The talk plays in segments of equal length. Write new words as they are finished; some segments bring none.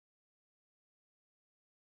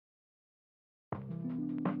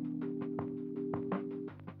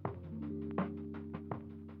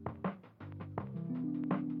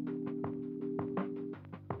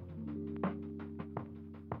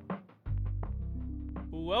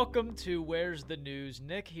Welcome to Where's the News?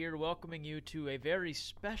 Nick here, welcoming you to a very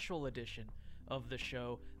special edition of the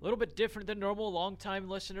show. A little bit different than normal, long-time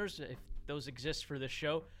listeners, if those exist for this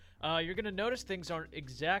show. You're going to notice things aren't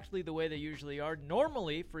exactly the way they usually are.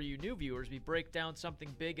 Normally, for you new viewers, we break down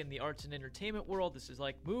something big in the arts and entertainment world. This is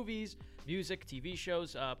like movies, music, TV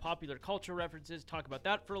shows, popular culture references, talk about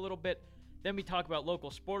that for a little bit. Then we talk about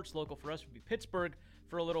local sports. Local for us would be Pittsburgh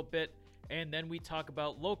for a little bit. And then we talk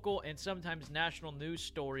about local and sometimes national news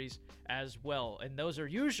stories as well. And those are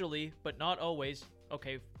usually, but not always,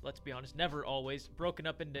 okay, let's be honest, never always, broken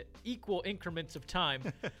up into equal increments of time.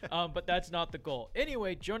 But that's not the goal.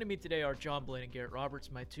 Anyway, joining me today are John Blaine and Garrett Roberts,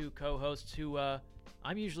 my two co-hosts who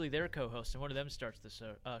I'm usually their co-host, and one of them starts this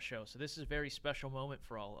show. So this is a very special moment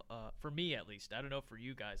for me at least. I don't know for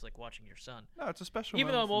you guys, like watching your son. No, it's a special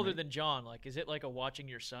Even moment though I'm older me. than John, like, is it like a watching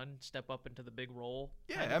your son step up into the big role?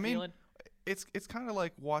 Yeah, I mean, feeling? It's kind of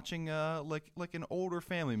like watching like an older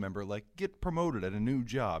family member like get promoted at a new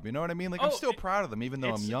job. You know what I mean? Like I'm still proud of them, even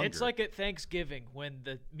though I'm younger. It's like at Thanksgiving when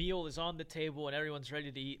the meal is on the table and everyone's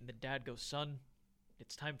ready to eat, and the dad goes, "Son,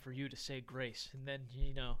 it's time for you to say grace," and then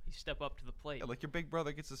you step up to the plate. Yeah, like your big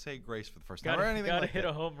brother gets to say grace for the first time, or anything gotta like hit that.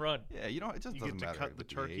 a home run. Yeah, it just you doesn't get to matter. cut the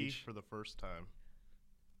turkey for the first time.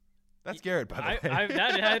 That's Garrett, by the way.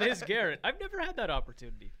 That is Garrett. I've never had that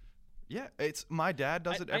opportunity. Yeah, it's my dad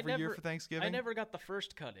does it every year for Thanksgiving. I never got the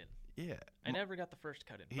first cut in. Yeah. I never got the first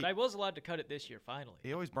cut in, but I was allowed to cut it this year, finally.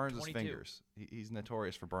 He always burns 22. his fingers. He's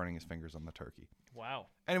notorious for burning his fingers on the turkey. Wow.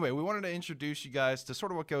 Anyway, we wanted to introduce you guys to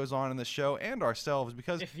sort of what goes on in the show and ourselves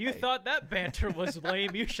because if you thought that banter was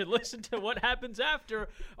lame, you should listen to what happens after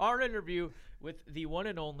our interview with the one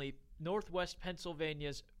and only Northwest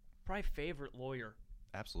Pennsylvania's probably favorite lawyer.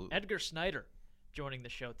 Absolutely. Edgar Snyder joining the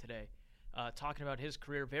show today. Talking about his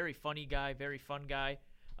career. Very funny guy, very fun guy.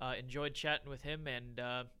 Enjoyed chatting with him, and,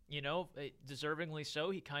 deservingly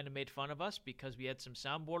so. He kind of made fun of us because we had some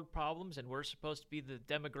soundboard problems, and we're supposed to be the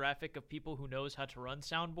demographic of people who knows how to run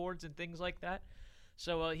soundboards and things like that.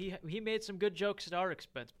 So he made some good jokes at our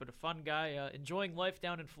expense, but a fun guy, enjoying life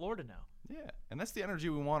down in Florida now. Yeah, and that's the energy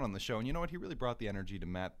we want on the show. And you know what? He really brought the energy to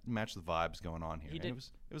match the vibes going on here. He did.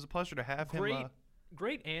 It was a pleasure to have him.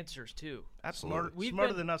 Great answers, too. Absolutely.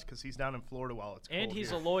 Smarter than us because he's down in Florida while it's cold. And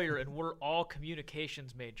he's here. a lawyer, and we're all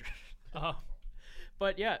communications majors.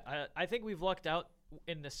 But, yeah, I think we've lucked out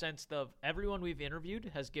in the sense of everyone we've interviewed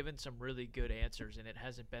has given some really good answers, and it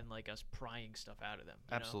hasn't been like us prying stuff out of them.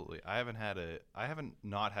 Absolutely. I haven't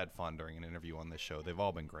not had fun during an interview on this show. They've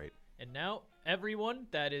all been great. And now, everyone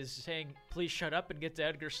that is saying, please shut up and get to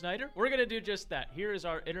Edgar Snyder, we're going to do just that. Here is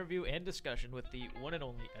our interview and discussion with the one and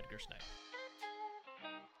only Edgar Snyder.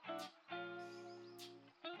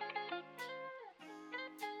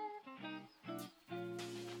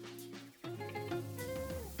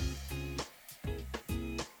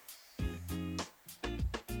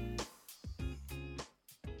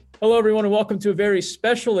 Hello, everyone, and welcome to a very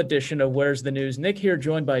special edition of Where's the News? Nick here,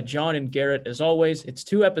 joined by John and Garrett. As always, it's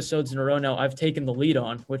 2 episodes in a row now I've taken the lead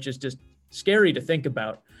on, which is just scary to think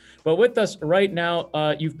about. But with us right now,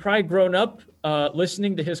 you've probably grown up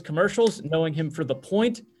listening to his commercials, knowing him for The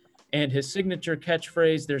Point and his signature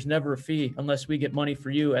catchphrase, "There's never a fee unless we get money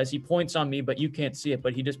for you," as he points on me, but you can't see it,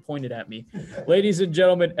 but he just pointed at me. Ladies and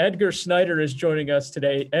gentlemen, Edgar Snyder is joining us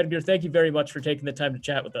today. Edgar, thank you very much for taking the time to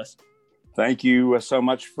chat with us. Thank you so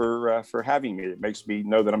much for having me. It makes me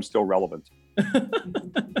know that I'm still relevant.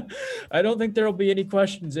 I don't think there'll be any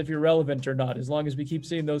questions if you're relevant or not, as long as we keep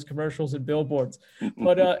seeing those commercials and billboards.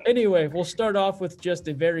 But anyway, we'll start off with just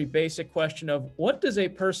a very basic question of what does a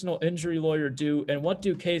personal injury lawyer do, and what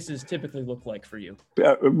do cases typically look like for you?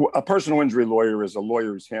 A personal injury lawyer is a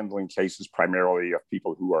lawyer who's handling cases primarily of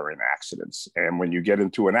people who are in accidents. And when you get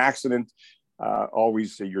into an accident,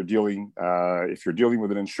 always if you're dealing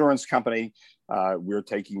with an insurance company, we're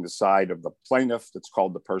taking the side of the plaintiff, that's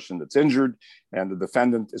called the person that's injured, and the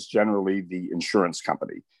defendant is generally the insurance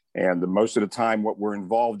company. And most of the time, what we're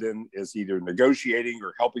involved in is either negotiating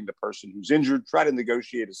or helping the person who's injured try to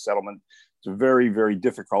negotiate a settlement. It's very, very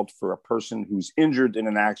difficult for a person who's injured in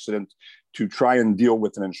an accident to try and deal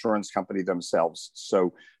with an insurance company themselves.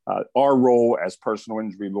 So our role as personal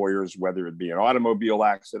injury lawyers, whether it be an automobile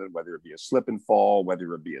accident, whether it be a slip and fall,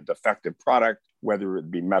 whether it be a defective product, whether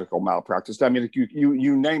it be medical malpractice, I mean,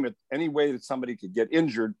 you name it, any way that somebody could get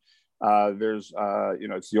injured, it's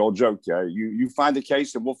the old joke. You find a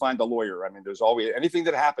case and we'll find a lawyer. I mean, there's always anything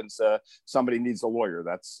that happens. Somebody needs a lawyer.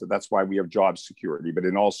 That's why we have job security. But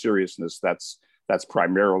in all seriousness, that's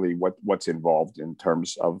primarily what's involved in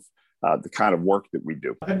terms of the kind of work that we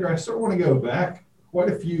do. Edgar, I sort of want to go back quite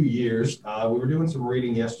a few years. We were doing some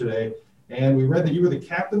reading yesterday, And we read that you were the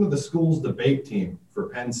captain of the school's debate team for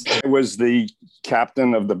Penn State. I was the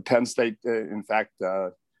captain of the Penn State. In fact,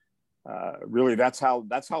 really, that's how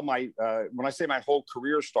my when I say my whole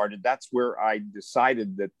career started. That's where I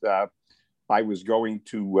decided that I was going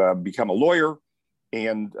to become a lawyer,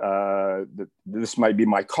 and that this might be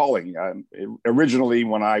my calling. Originally,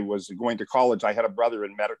 when I was going to college, I had a brother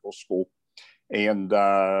in medical school, and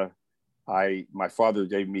my father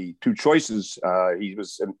gave me two choices. He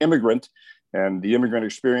was an immigrant, and the immigrant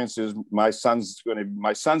experience is my sons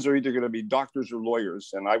are either going to be doctors or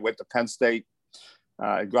lawyers. And I went to Penn State.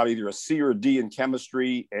 I got either a C or a D in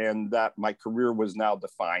chemistry, and that my career was now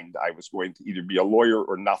defined. I was going to either be a lawyer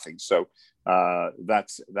or nothing. So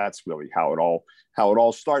that's really how it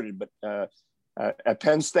all started. But at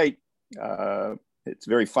Penn State, it's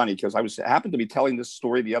very funny because I happened to be telling this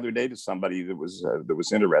story the other day to somebody that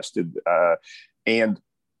was interested. And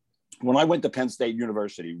when I went to Penn State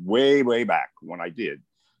University, way back when I did,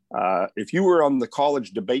 if you were on the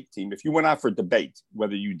college debate team, if you went out for debate,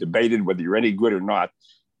 whether you debated, whether you're any good or not,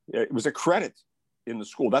 it was a credit in the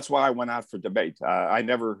school. That's why I went out for debate. I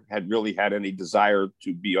never had really had any desire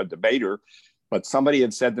to be a debater, but somebody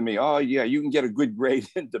had said to me, "Oh yeah, you can get a good grade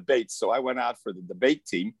in debate." So I went out for the debate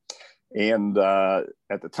team. And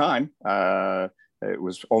at the time, it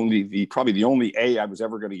was probably the only A I was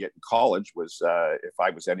ever going to get in college was if I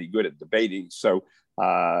was any good at debating. So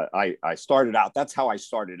I started out. That's how I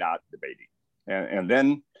started out debating. And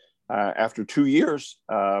then after 2 years,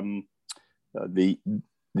 the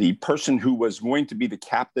person who was going to be the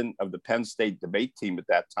captain of the Penn State debate team at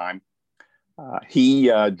that time,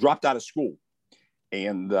 he dropped out of school.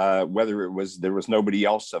 And whether there was nobody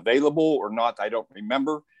else available or not, I don't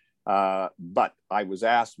remember. But I was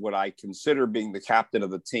asked would I consider being the captain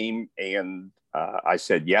of the team, and I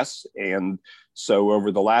said yes. And so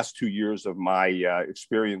over the last 2 years of my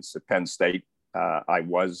experience at Penn State, I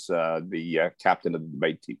was the captain of the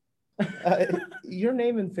debate team. Your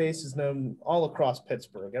name and face is known all across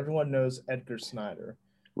Pittsburgh. Everyone knows Edgar Snyder.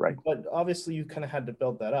 Right. But obviously you kind of had to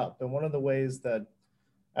build that up. And one of the ways that,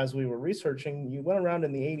 as we were researching, you went around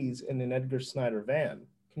in the 80s in an Edgar Snyder van.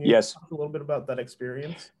 Can you talk a little bit about that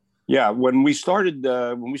experience? Yeah, when we started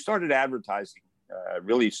advertising,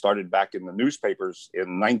 really started back in the newspapers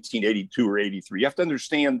in 1982 or 83. You have to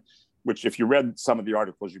understand, which if you read some of the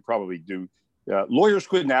articles, you probably do. Lawyers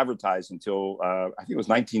couldn't advertise until I think it was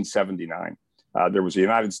 1979. There was a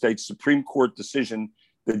United States Supreme Court decision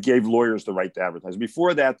that gave lawyers the right to advertise.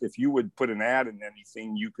 Before that, if you would put an ad in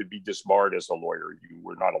anything, you could be disbarred as a lawyer. You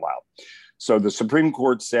were not allowed. So the Supreme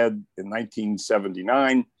Court said in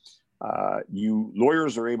 1979, you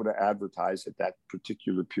lawyers are able to advertise at that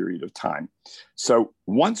particular period of time. So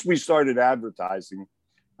once we started advertising,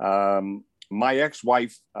 my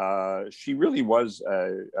ex-wife, she really was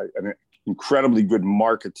an incredibly good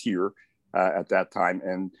marketeer at that time.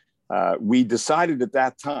 And we decided at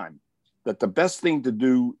that time that the best thing to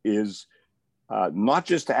do is not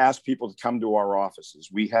just to ask people to come to our offices.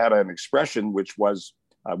 We had an expression which was,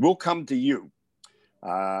 we'll come to you.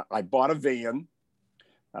 I bought a van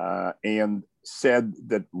and said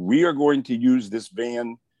that we are going to use this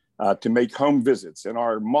van to make home visits. And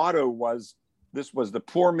our motto was, this was the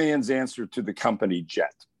poor man's answer to the company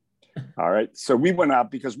jet. All right. So we went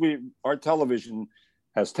out because our television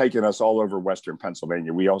has taken us all over Western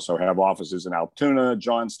Pennsylvania. We also have offices in Altoona,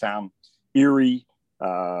 Johnstown, Erie,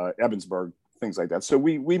 Evansburg, things like that. So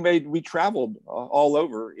we traveled all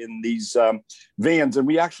over in these vans, and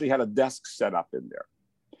we actually had a desk set up in there.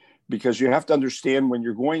 Because you have to understand, when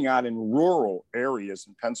you're going out in rural areas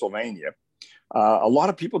in Pennsylvania, a lot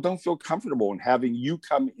of people don't feel comfortable in having you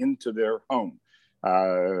come into their home,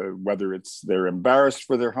 whether they're embarrassed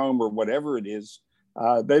for their home or whatever it is,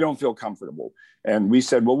 they don't feel comfortable. And we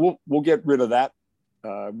said, well, we'll get rid of that.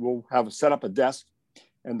 We'll set up a desk.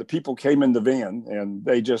 And the people came in the van and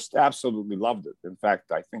they just absolutely loved it. In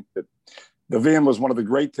fact, I think that the van was one of the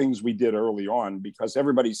great things we did early on, because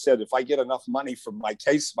everybody said, if I get enough money from my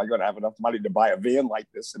case, am I going to have enough money to buy a van like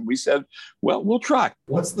this? And we said, well, we'll try.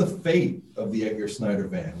 What's the fate of the Edgar Snyder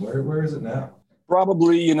van? Where is it now?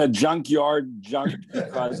 Probably in a junkyard,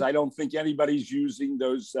 because I don't think anybody's using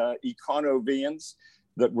those Econo vans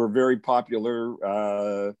that were very popular.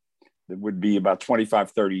 That would be about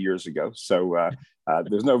 25, 30 years ago. So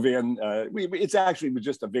there's no van. It's actually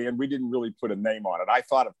just a van. We didn't really put a name on it. I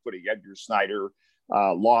thought of putting Edgar Snyder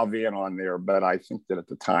law van on there, but I think that at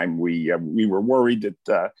the time we were worried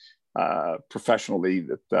that professionally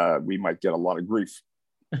that we might get a lot of grief.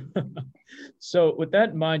 So with that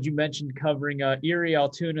in mind, you mentioned covering Erie,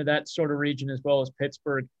 Altoona, that sort of region, as well as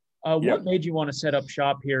Pittsburgh. What made you want to set up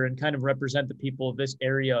shop here and kind of represent the people of this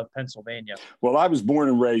area of Pennsylvania? Well, I was born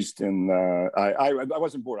and raised in, I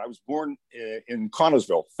wasn't born. I was born in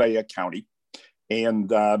Connellsville, Fayette County,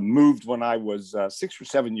 and moved when I was 6 or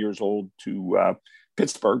 7 years old to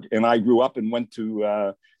Pittsburgh. And I grew up and went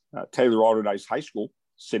to Taylor Alderdice High School,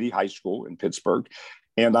 City High School in Pittsburgh.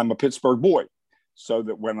 And I'm a Pittsburgh boy. So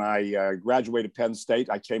that when I graduated Penn State,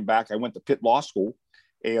 I came back, I went to Pitt Law School,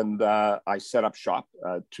 and I set up shop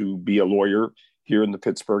to be a lawyer here in the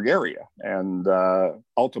Pittsburgh area. And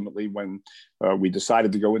ultimately, when we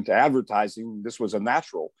decided to go into advertising, this was a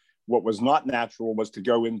natural. What was not natural was to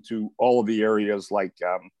go into all of the areas like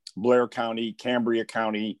Blair County, Cambria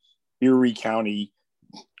County, Erie County,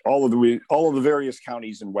 all of the various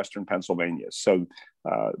counties in Western Pennsylvania. So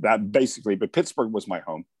that basically, but Pittsburgh was my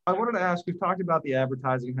home. I wanted to ask, we've talked about the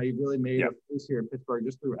advertising, how you really made a place here in Pittsburgh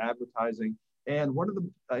just through advertising. And one of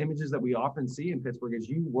the images that we often see in Pittsburgh is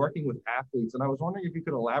you working with athletes. And I was wondering if you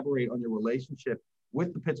could elaborate on your relationship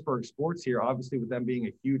with the Pittsburgh sports here, obviously with them being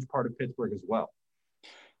a huge part of Pittsburgh as well.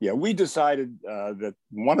 Yeah, we decided that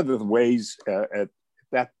one of the ways at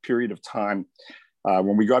that period of time,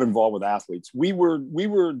 when we got involved with athletes, we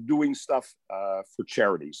were doing stuff for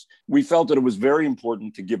charities. We felt that it was very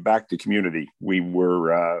important to give back to community. We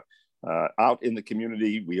were out in the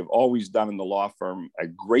community. We have always done in the law firm a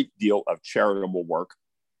great deal of charitable work.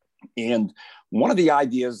 And one of the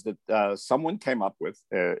ideas that someone came up with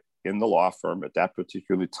in the law firm at that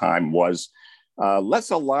particular time was,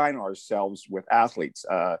 let's align ourselves with athletes.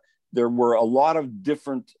 There were a lot of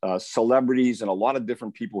different celebrities and a lot of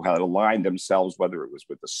different people who had aligned themselves, whether it was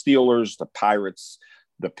with the Steelers, the Pirates,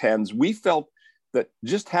 the Pens. We felt that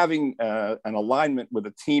just having an alignment with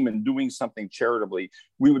a team and doing something charitably,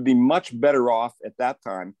 we would be much better off at that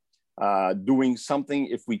time doing something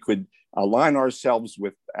if we could align ourselves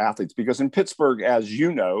with athletes. Because in Pittsburgh, as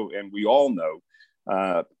you know, and we all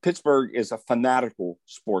know, Pittsburgh is a fanatical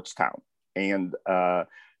sports town. And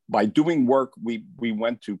by doing work, we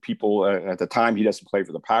went to people at the time. He doesn't play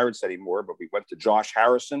for the Pirates anymore, but we went to Josh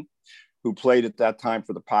Harrison, who played at that time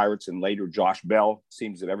for the Pirates, and later Josh Bell.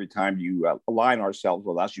 Seems that every time you align ourselves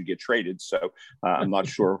with us, you get traded. So I'm not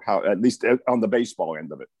sure how, at least on the baseball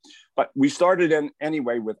end of it. But we started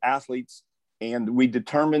anyway with athletes, and we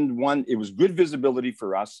determined, one, it was good visibility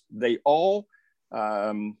for us. They all,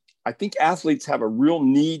 I think athletes have a real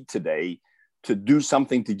need today to do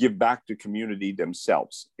something to give back to community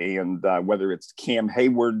themselves. And whether it's Cam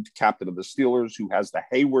Hayward, captain of the Steelers, who has the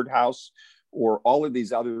Hayward House, or all of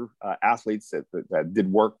these other athletes that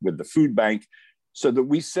did work with the food bank, so that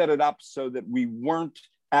we set it up so that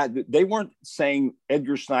they weren't saying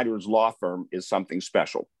Edgar Snyder's law firm is something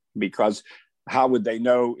special, because how would they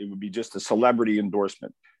know? It would be just a celebrity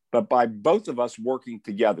endorsement. But by both of us working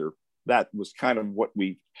together, that was kind of what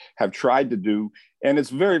we have tried to do. And it's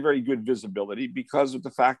very, very good visibility because of the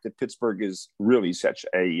fact that Pittsburgh is really such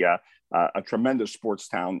a tremendous sports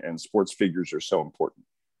town, and sports figures are so important.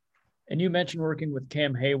 And you mentioned working with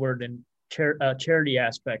Cam Hayward and charity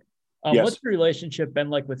aspect. Yes. What's the relationship been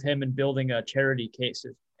like with him in building charity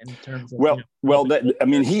cases in terms of?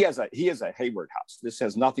 He has a Hayward House. This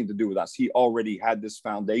has nothing to do with us. He already had this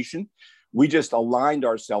foundation. We just aligned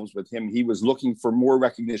ourselves with him. He was looking for more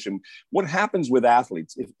recognition. What happens with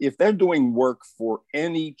athletes, if they're doing work for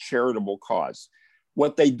any charitable cause,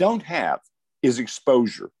 what they don't have is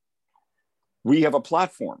exposure. We have a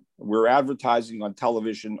platform. We're advertising on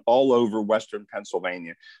television all over Western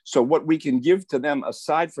Pennsylvania. So what we can give to them,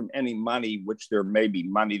 aside from any money, which there may be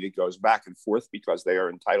money that goes back and forth because they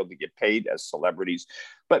are entitled to get paid as celebrities,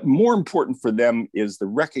 but more important for them is the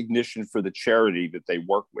recognition for the charity that they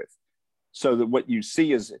work with. So that what you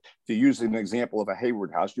see is, to use an example of a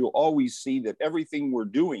Hayward House, you'll always see that everything we're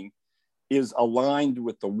doing is aligned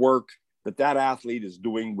with the work that athlete is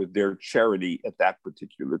doing with their charity at that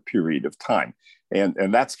particular period of time.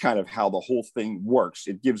 And that's kind of how the whole thing works.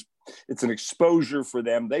 It's an exposure for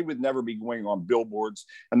them. They would never be going on billboards,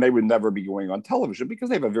 and they would never be going on television because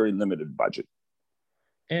they have a very limited budget.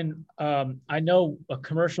 And I know a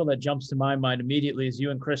commercial that jumps to my mind immediately is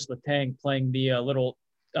you and Chris Letang playing the little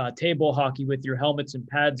table hockey with your helmets and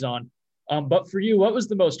pads on. But for you, what was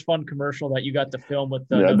the most fun commercial that you got to film with?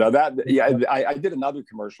 I did another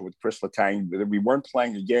commercial with Chris Letang. We weren't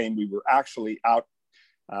playing a game. We were actually out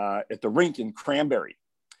at the rink in Cranberry,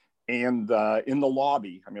 and in the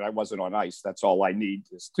lobby. I mean, I wasn't on ice. That's all I need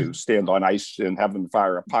is to stand on ice and have them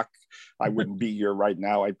fire a puck. I wouldn't be here right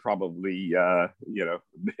now. I'd probably,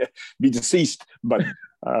 be deceased. But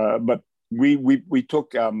we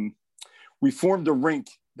took we formed a rink.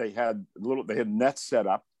 They had nets set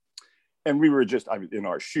up. And we were just in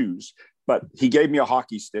our shoes, But he gave me a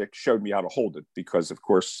hockey stick, showed me how to hold it because, of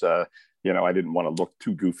course, you know, I didn't want to look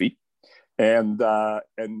too goofy. And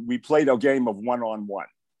we played a game of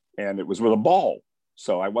one-on-one, and it was with a ball.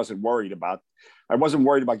 So I wasn't worried about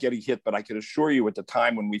getting hit, but I can assure you at the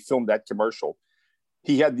time when we filmed that commercial,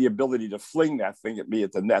 he had the ability to fling that thing at me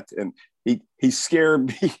at the net, and he scared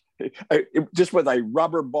me just with a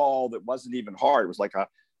rubber ball that wasn't even hard. It was like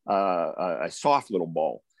a soft little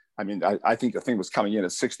ball. I mean, I think the thing was coming in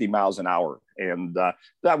at 60 miles an hour, and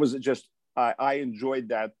that was just. I enjoyed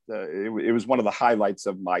that. It was one of the highlights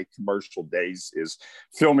of my commercial days, is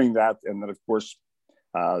filming that, and then of course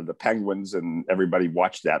the Penguins and everybody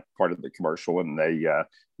watched that part of the commercial, and I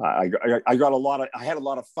had a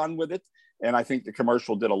lot of fun with it, and I think the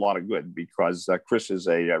commercial did a lot of good because Chris is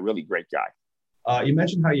a really great guy. You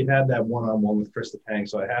mentioned how you had that one-on-one with Chris the Peng,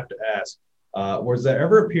 so I have to ask, was there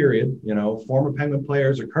ever a period, you know, former Penguin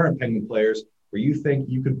players or current Penguin players, where you think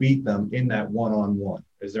you could beat them in that one-on-one?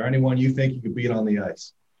 Is there anyone you think you could beat on the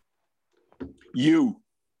ice? You.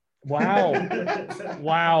 Wow.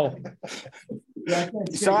 Wow.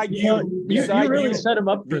 Beside you, you really set him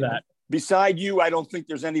up for that. Beside you, I don't think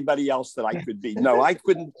there's anybody else that I could beat. No, I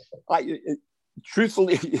couldn't.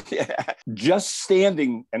 Truthfully, just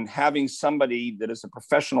standing and having somebody that is a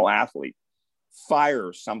professional athlete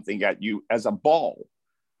fire something at you as a ball.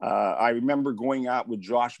 I remember going out with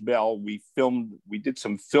Josh Bell. We did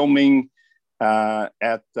some filming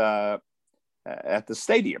at the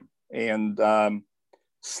stadium, and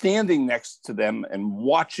standing next to them and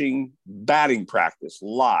watching batting practice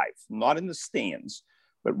live, not in the stands,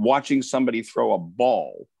 but watching somebody throw a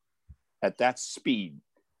ball at that speed.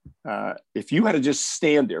 If you had to just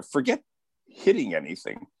stand there, forget hitting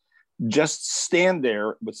anything, just stand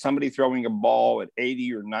there with somebody throwing a ball at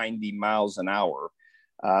 80 or 90 miles an hour.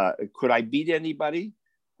 Could I beat anybody?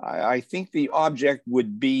 I think the object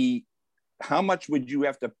would be, how much would you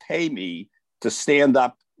have to pay me to stand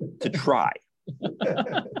up to try?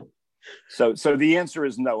 So the answer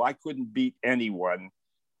is no. I couldn't beat anyone,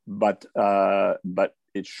 but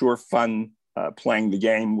it's sure fun playing the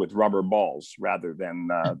game with rubber balls rather than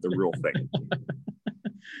the real thing.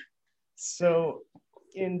 So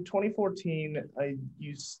in 2014,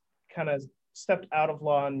 you kind of stepped out of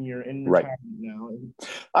law and you're in retirement now.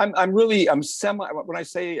 I'm semi, when I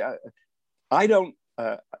say I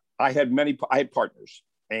had partners,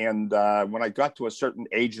 and when I got to a certain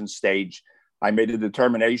age and stage, I made a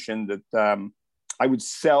determination that I would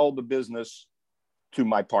sell the business to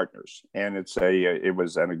my partners, and it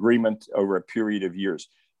was an agreement over a period of years.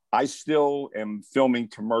 I still am filming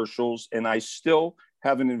commercials, and I still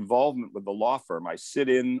have an involvement with the law firm. I sit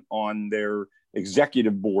in on their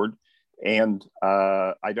executive board, and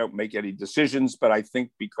I don't make any decisions, but I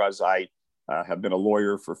think because I have been a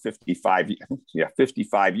lawyer for 55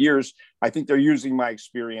 years, I think they're using my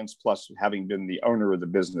experience plus having been the owner of the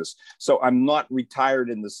business. So I'm not retired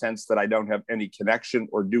in the sense that I don't have any connection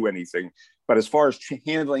or do anything. But as far as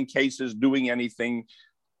handling cases, doing anything,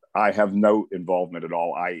 I have no involvement at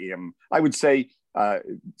all. I would say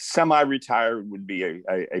semi-retired would be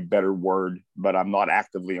a better word, but I'm not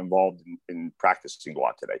actively involved in practicing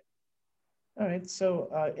law today. All right.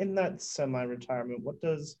 So in that semi-retirement, what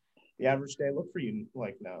does the average day look for you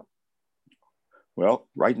like now? Well,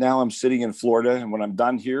 right now I'm sitting in Florida, and when I'm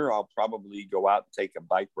done here, I'll probably go out and take a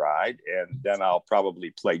bike ride, and then I'll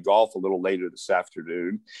probably play golf a little later this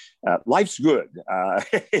afternoon. Life's good.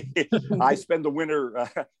 I spend the winter.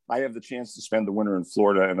 I have the chance to spend the winter in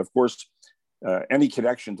Florida, and of course, any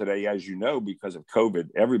connection today, as you know, because of COVID,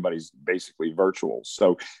 everybody's basically virtual.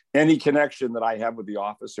 So any connection that I have with the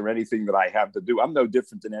office or anything that I have to do, I'm no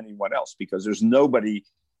different than anyone else because there's nobody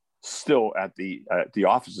still at the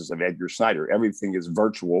offices of Edgar Snyder. Everything is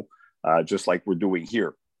virtual, just like we're doing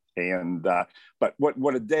here. And but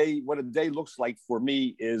what a day looks like for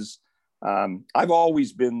me is I've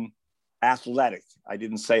always been athletic. I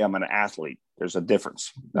didn't say I'm an athlete. There's a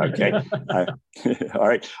difference. Okay. All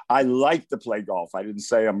right. I like to play golf. I didn't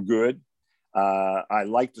say I'm good. I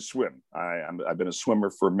like to swim. I've been a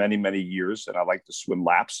swimmer for many, many years, and I like to swim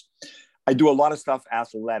laps. I do a lot of stuff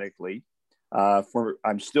athletically.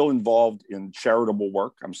 I'm still involved in charitable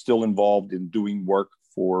work. I'm still involved in doing work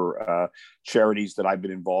for charities that I've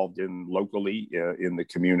been involved in locally in the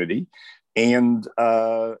community. And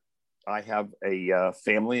I have a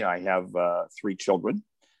family. I have 3 children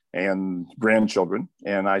and grandchildren,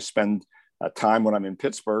 and I spend time when I'm in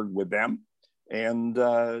Pittsburgh with them. And,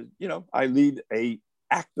 I lead a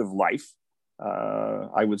active life,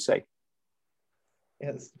 I would say.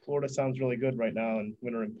 Yes, Florida sounds really good right now, and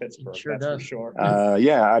winter in Pittsburgh. Sure that's does. for sure.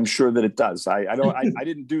 Yeah, I'm sure that it does. I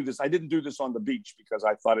didn't do this. I didn't do this on the beach because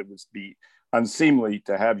I thought it would be unseemly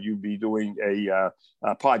to have you be doing a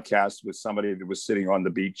podcast with somebody that was sitting on the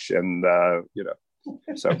beach, and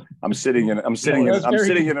so I'm sitting in an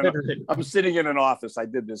office. I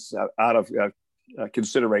did this out of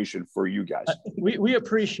consideration for you guys. We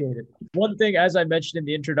appreciate it. One thing, as I mentioned in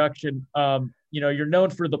the introduction, you're known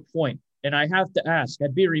for the point. And I have to ask,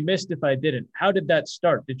 I'd be remiss if I didn't. How did that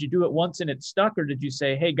start? Did you do it once and it stuck, or did you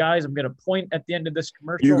say, "Hey guys, I'm going to point at the end of this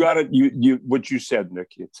commercial"? You got it. You what you said,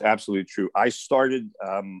 Nick. It's absolutely true. I started.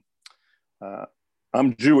 I'm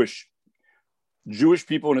Jewish. Jewish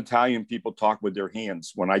people and Italian people talk with their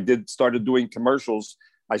hands. When I started doing commercials,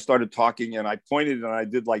 I started talking and I pointed and I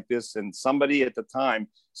did like this. And somebody at the time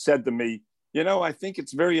said to me, I think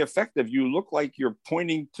it's very effective. You look like you're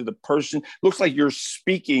pointing to the person. Looks like you're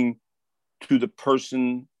speaking to the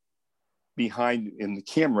person behind in the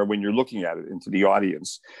camera when you're looking at it, into the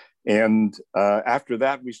audience. And after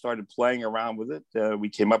that, we started playing around with it. We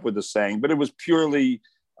came up with a saying, but it was purely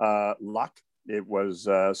luck. It was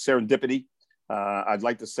serendipity. I'd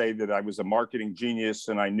like to say that I was a marketing genius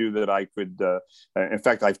and I knew that I could, in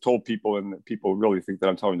fact, I've told people, and people really think that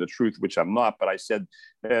I'm telling the truth, which I'm not, but I said,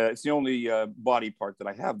 it's the only body part that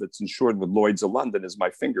I have that's insured with Lloyd's of London is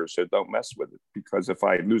my finger. So don't mess with it, because if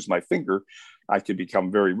I lose my finger, I could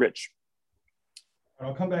become very rich.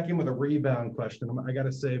 I'll come back in with a rebound question. I got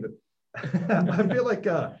to save it. I feel like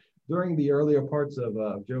during the earlier parts of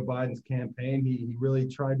Joe Biden's campaign, he really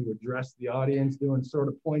tried to address the audience, doing sort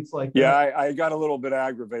of points like that. Yeah, I got a little bit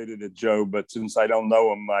aggravated at Joe, but since I don't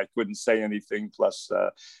know him, I couldn't say anything. Plus,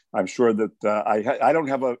 I'm sure that I don't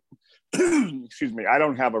have a excuse me. I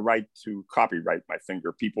don't have a right to copyright my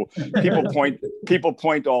finger. People point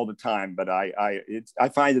all the time, but I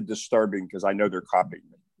find it disturbing because I know they're copying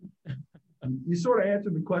me. You sort of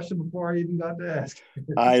answered the question before I even got to ask.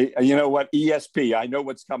 You know what? ESP. I know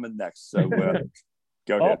what's coming next. So go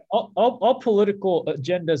ahead. All political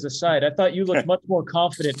agendas aside, I thought you looked much more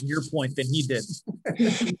confident in your point than he did.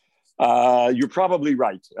 You're probably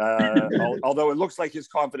right. Although it looks like his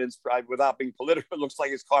confidence, without being political, it looks like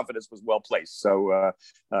his confidence was well placed. So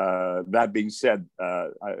that being said,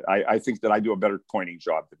 I think that I do a better pointing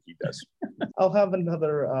job than he does. I'll have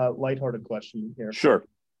another lighthearted question here. Sure.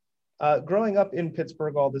 Growing up in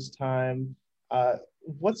Pittsburgh all this time,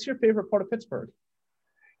 what's your favorite part of Pittsburgh?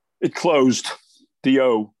 It closed. The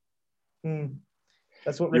O.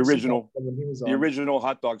 That's what the original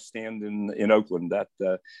hot dog stand in Oakland.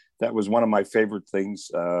 That was one of my favorite things.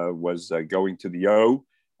 Was going to the O.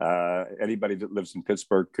 Anybody that lives in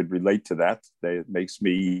Pittsburgh could relate to that. It makes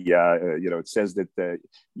me, it says that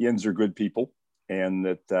Yins are good people, and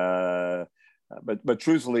that. But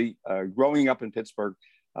truthfully, growing up in Pittsburgh.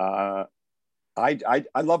 I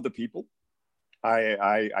love the people.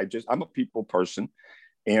 I'm a people person,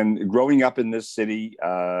 and growing up in this city,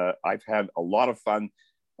 I've had a lot of fun.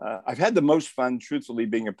 I've had the most fun, truthfully,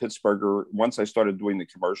 being a Pittsburgher once I started doing the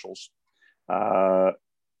commercials.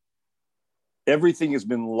 Everything has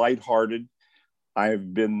been lighthearted.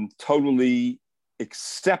 I've been totally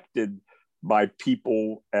accepted by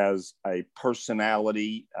people as a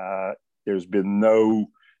personality. There's been no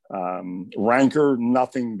rancor,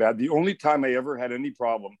 nothing bad. The only time I ever had any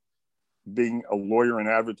problem being a lawyer in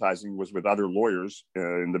advertising was with other lawyers.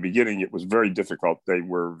 In the beginning, it was very difficult. They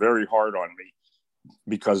were very hard on me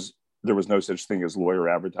because there was no such thing as lawyer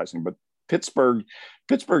advertising. But Pittsburgh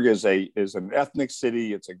is an ethnic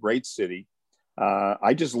city. It's a great city.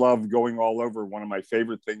 I just love going all over. One of my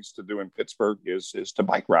favorite things to do in Pittsburgh is to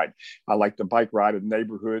bike ride. I like to bike ride in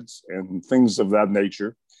neighborhoods and things of that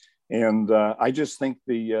nature. And I just think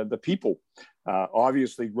the people,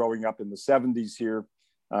 obviously growing up in the 70s here,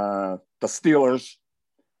 the Steelers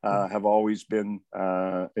have always been,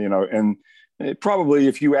 and probably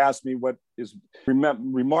if you ask me what is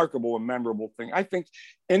remarkable and memorable thing, I think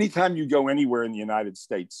anytime you go anywhere in the United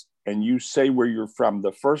States and you say where you're from,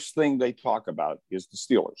 the first thing they talk about is the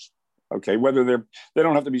Steelers. Okay, whether they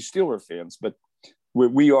don't have to be Steeler fans, but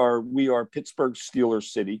we are Pittsburgh Steelers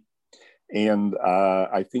City. And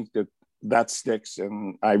I think that sticks.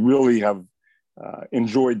 And I really have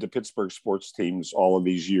enjoyed the Pittsburgh sports teams all of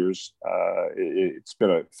these years. It's been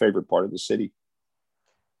a favorite part of the city.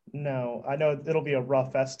 No, I know it'll be a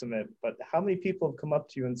rough estimate, but how many people have come up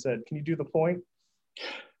to you and said, "Can you do the point?"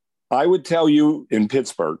 I would tell you in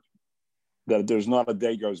Pittsburgh that there's not a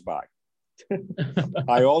day goes by.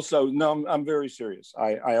 I'm very serious.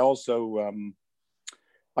 I also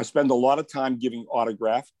I spend a lot of time giving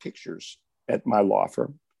autographed pictures at my law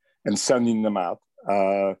firm and sending them out.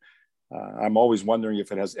 I'm always wondering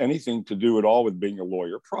if it has anything to do at all with being a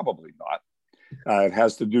lawyer. Probably not. It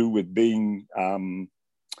has to do with being a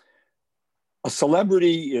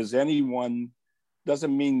celebrity. Is anyone,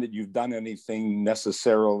 doesn't mean that you've done anything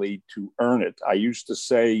necessarily to earn it. I used to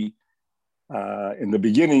say in the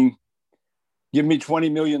beginning, give me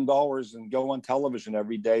 $20 million and go on television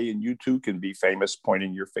every day and you too can be famous,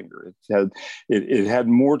 pointing your finger. It had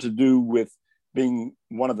more to do with being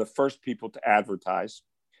one of the first people to advertise.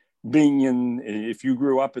 If you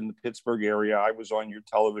grew up in the Pittsburgh area, I was on your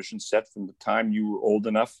television set from the time you were old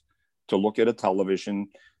enough to look at a television,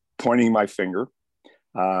 pointing my finger.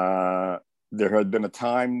 There had been a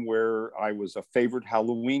time where I was a favorite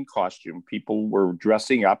Halloween costume. People were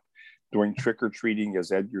dressing up, doing trick-or-treating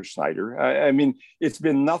as Edgar Snyder. I mean, it's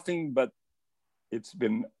been nothing but it's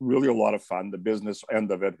been really a lot of fun. The business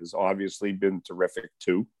end of it has obviously been terrific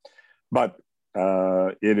too. But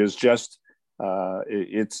it is just,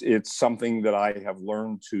 it's something that I have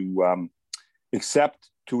learned to accept,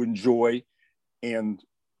 to enjoy. And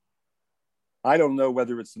I don't know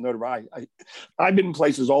whether it's the notoriety. I've been in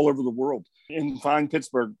places all over the world and find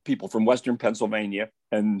Pittsburgh people from Western Pennsylvania.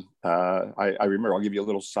 And I remember, I'll give you a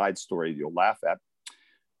little side story you'll laugh at.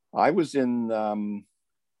 I was in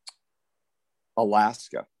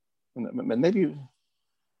Alaska. Maybe,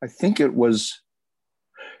 I think it was,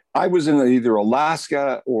 I was in either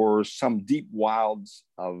Alaska or some deep wilds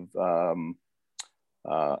of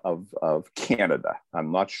Canada.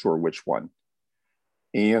 I'm not sure which one.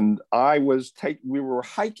 And we were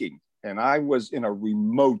hiking and I was in a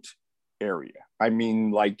remote area. I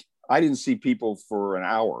mean, like I didn't see people for an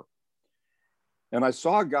hour. And I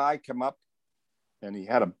saw a guy come up and he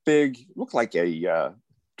had a big, looked like a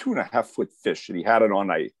 2.5 foot fish, and he had it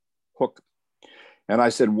on a hook. And I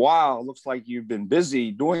said, wow, looks like you've been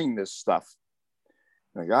busy doing this stuff.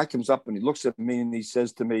 And the guy comes up and he looks at me and he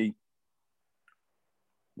says to me,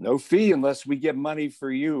 no fee unless we get money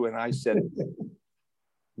for you. And I said,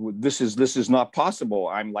 this is not possible.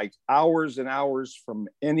 I'm like hours and hours from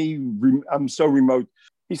I'm so remote.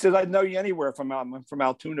 He says, I'd know you anywhere from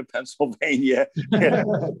Altoona, Pennsylvania.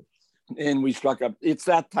 And we struck up. It's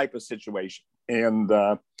that type of situation. And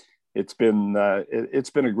it's been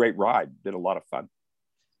a great ride. Been a lot of fun.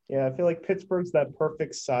 Yeah, I feel like Pittsburgh's that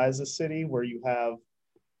perfect size of city where you have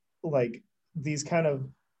like these kind of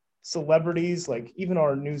celebrities, like even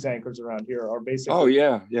our news anchors around here are basically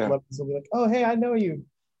celebrities will be like, oh, hey, I know you.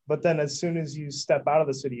 But then as soon as you step out of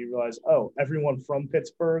the city, you realize, oh, everyone from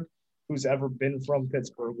Pittsburgh who's ever been from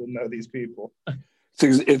Pittsburgh will know these people.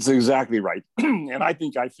 It's exactly right. And I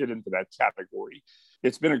think I fit into that category.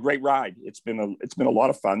 It's been a great ride. It's been a lot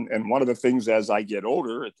of fun. And one of the things as I get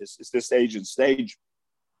older at this age and stage,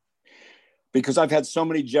 because I've had so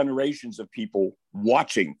many generations of people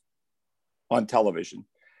watching on television,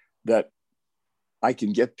 that I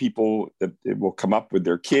can get people that will come up with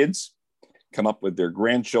their kids, come up with their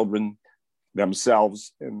grandchildren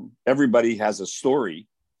themselves, and everybody has a story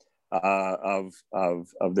of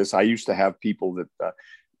this. I used to have people that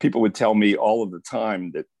people would tell me all of the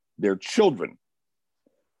time that their children,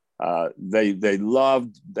 they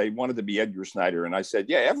wanted to be Edgar Snyder. And I said,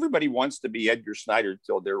 yeah, everybody wants to be Edgar Snyder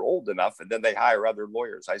till they're old enough, and then they hire other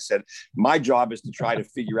lawyers. I said, my job is to try to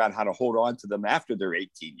figure out how to hold on to them after they're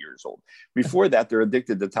 18 years old. Before that, they're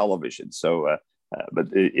addicted to television. So, but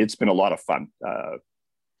it's been a lot of fun.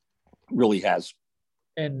 Really has.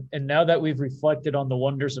 And now that we've reflected on the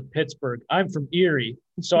wonders of Pittsburgh, I'm from Erie,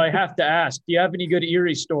 so I have to ask, do you have any good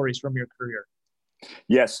Erie stories from your career?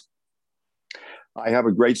 Yes. I have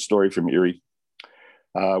a great story from Erie.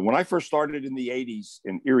 When I first started in the 80s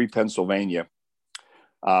in Erie, Pennsylvania,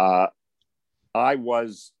 I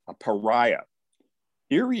was a pariah.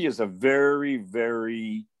 Erie is a very,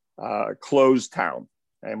 very closed town.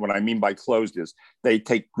 And what I mean by closed is they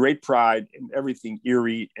take great pride in everything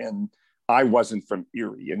Erie, and I wasn't from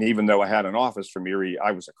Erie. And even though I had an office from Erie,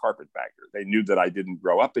 I was a carpetbagger. They knew that I didn't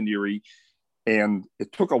grow up in Erie. And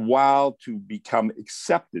it took a while to become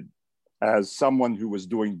accepted as someone who was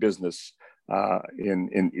doing business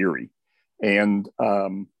in Erie. And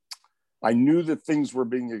I knew that things were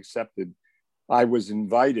being accepted. I was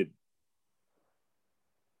invited.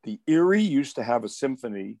 The Erie used to have a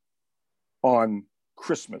symphony on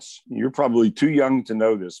Christmas. You're probably too young to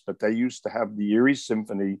know this, but they used to have the Erie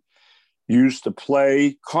Symphony used to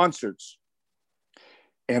play concerts.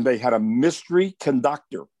 And they had a mystery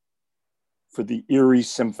conductor for the Erie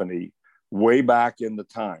Symphony way back in the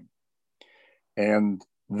time. And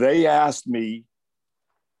they asked me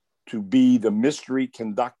to be the mystery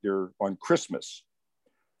conductor on Christmas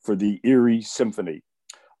for the Erie Symphony.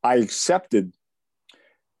 I accepted,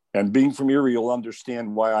 And being from Erie, you'll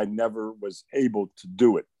understand why I never was able to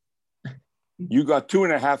do it. You got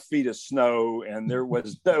 2.5 feet of snow, and there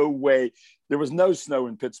was no way. There was no snow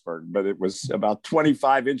in Pittsburgh, but it was about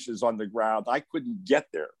 25 inches on the ground. I couldn't get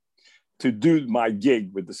there to do my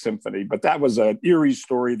gig with the symphony. But that was an Erie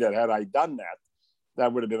story that had I done that,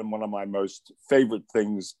 that would have been one of my most favorite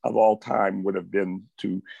things of all time, would have been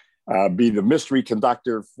to be the mystery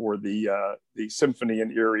conductor for the symphony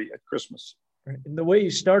in Erie at Christmas. And the way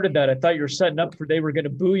you started that, I thought you were setting up for they were going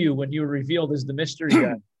to boo you when you were revealed as the mystery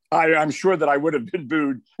guy. I'm sure that I would have been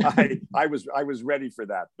booed. I was ready for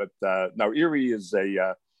that, but no, Erie is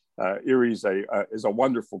a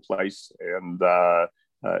wonderful place, and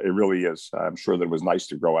it really is. I'm sure that it was nice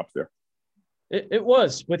to grow up there. It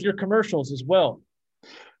was, with your commercials as well.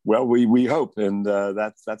 Well, we hope, and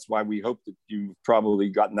that's why we hope that you've probably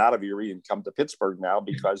gotten out of Erie and come to Pittsburgh now,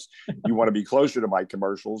 because you want to be closer to my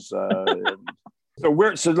commercials.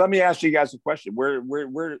 So let me ask you guys a question. Where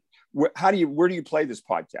do you play this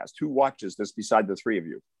podcast? Who watches this beside the three of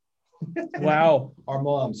you? Wow. Our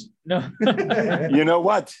moms. No. You know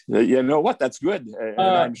what? That's good. And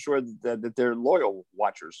I'm sure that they're loyal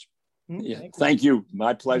watchers. Yeah. Thank you.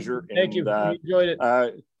 My pleasure. Thank you. We enjoyed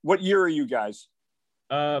it. What year are you guys?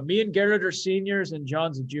 Me and Garrett are seniors and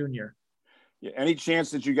John's a junior. Yeah, any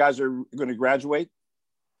chance that you guys are going to graduate?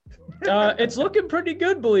 It's looking pretty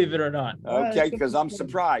good, believe it or not. Okay, because I'm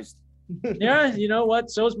surprised. Yeah, you know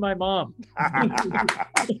what? So's my mom.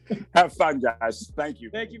 Have fun, guys. Thank you.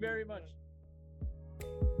 Thank you very much.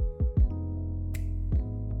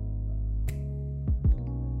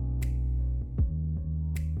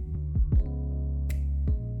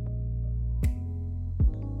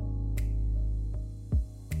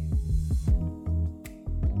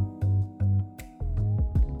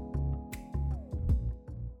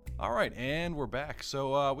 All right, and we're back.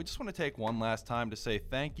 So we just want to take one last time to say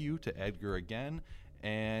thank you to Edgar again.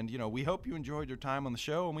 And, we hope you enjoyed your time on the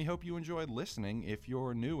show, and we hope you enjoyed listening if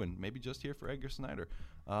you're new and maybe just here for Edgar Snyder.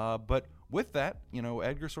 But with that,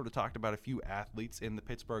 Edgar sort of talked about a few athletes in the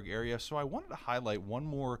Pittsburgh area, so I wanted to highlight one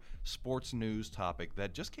more sports news topic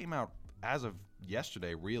that just came out as of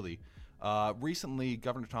yesterday, really. Recently,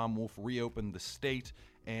 Governor Tom Wolf reopened the state,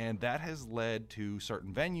 and that has led to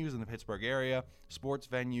certain venues in the Pittsburgh area, sports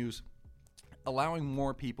venues, allowing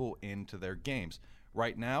more people into their games.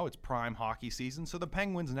 Right now, it's prime hockey season, so the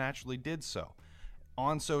Penguins naturally did so.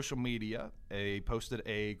 On social media, they posted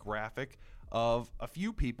a graphic of a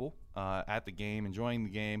few people at the game, enjoying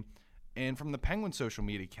the game, and from the Penguins social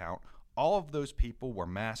media account, all of those people were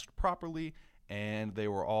masked properly, and they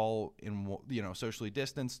were all in, socially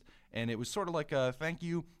distanced, and it was sort of like a thank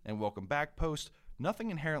you and welcome back post.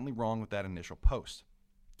 Nothing inherently wrong with that initial post.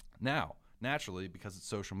 Now, naturally, because it's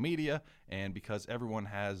social media and because everyone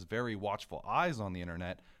has very watchful eyes on the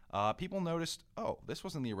internet, people noticed, this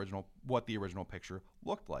wasn't what the original picture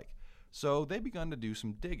looked like. So they begun to do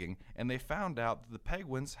some digging, and they found out that the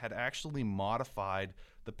Penguins had actually modified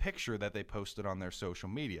the picture that they posted on their social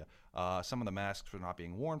media. Some of the masks were not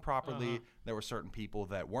being worn properly. There were certain people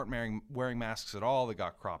that weren't wearing masks at all that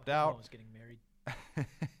got cropped out. I was getting married.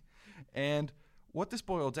 And what this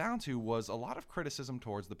boiled down to was a lot of criticism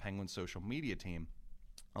towards the Penguins social media team.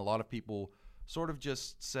 A lot of people sort of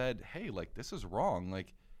just said, hey, this is wrong.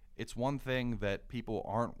 It's one thing that people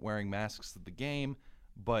aren't wearing masks at the game,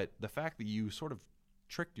 but the fact that you sort of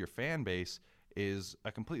tricked your fan base is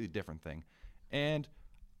a completely different thing. And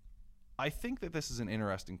I think that this is an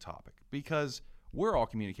interesting topic because we're all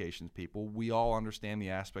communications people. We all understand the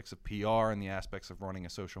aspects of PR and the aspects of running a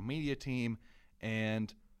social media team,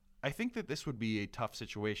 and I think that this would be a tough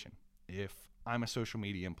situation if I'm a social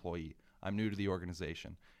media employee. I'm new to the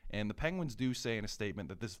organization. And the Penguins do say in a statement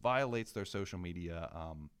that this violates their social media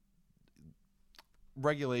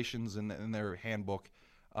regulations in their handbook.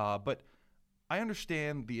 But I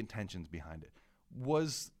understand the intentions behind it.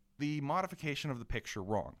 Was the modification of the picture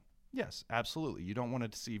wrong? Yes, absolutely. You don't want to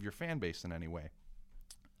deceive your fan base in any way.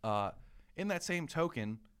 In that same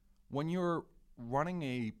token, when you're running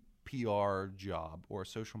a PR job or a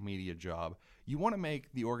social media job, you want to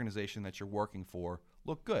make the organization that you're working for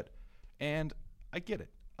look good. And I get it.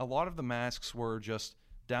 A lot of the masks were just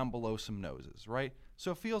down below some noses, right?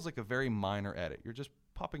 So it feels like a very minor edit. You're just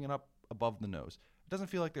popping it up above the nose. It doesn't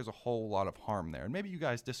feel like there's a whole lot of harm there. And maybe you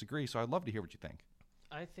guys disagree, so I'd love to hear what you think.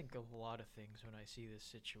 I think of a lot of things when I see this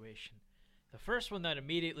situation. The first one that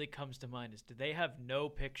immediately comes to mind is, did they have no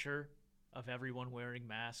picture of everyone wearing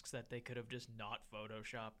masks that they could have just not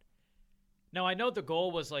photoshopped? Now, I know the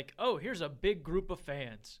goal was here's a big group of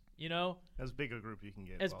fans, As big a group you can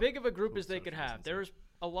get. As big of a group as they could have. There was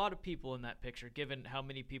a lot of people in that picture, given how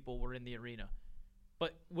many people were in the arena.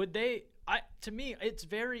 But would they? To me,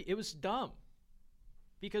 it was dumb.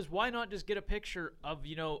 Because why not just get a picture of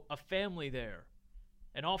a family there,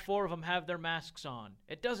 and all 4 of them have their masks on?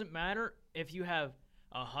 It doesn't matter if you have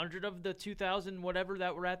 100 of the 2,000 whatever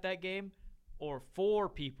that were at that game, or 4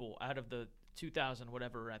 people out of the 2,000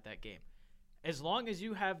 whatever were at that game. As long as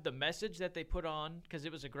you have the message that they put on, because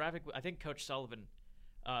it was a graphic. I think Coach Sullivan,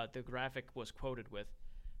 the graphic was quoted with.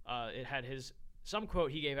 It had some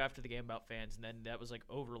quote he gave after the game about fans, and then that was like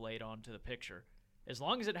overlaid onto the picture. As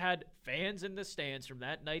long as it had fans in the stands from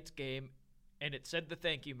that night's game and it said the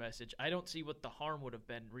thank you message, I don't see what the harm would have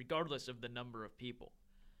been, regardless of the number of people.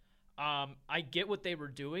 I get what they were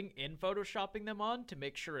doing in photoshopping them on to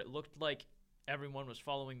make sure it looked like everyone was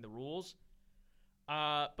following the rules.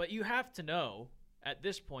 But you have to know at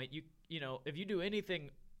this point, if you do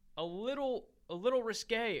anything a little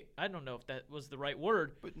risque, I don't know if that was the right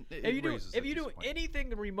word. But if you do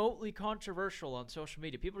anything remotely controversial on social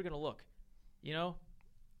media, people are going to look,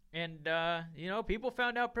 and people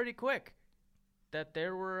found out pretty quick that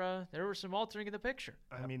there were some altering of the picture.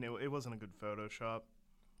 I mean, it wasn't a good Photoshop.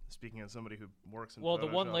 Speaking as somebody who works in Photoshop. The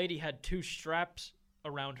one lady had 2 straps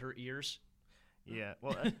around her ears. Yeah,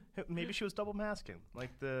 well, maybe she was double masking, like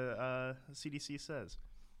the CDC says.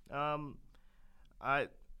 I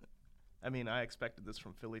expected this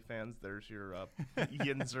from Philly fans. There's your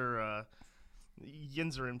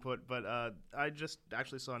Yinzer input, but I just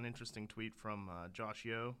actually saw an interesting tweet from Josh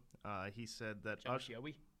Yeo. He said that Josh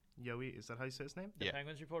Yowie? Yowie, is that how you say his name? The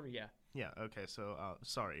Penguins reporter, yeah. Yeah. Okay. So,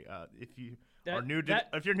 sorry if you're new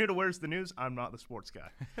to Where's the News, I'm not the sports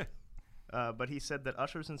guy. But he said that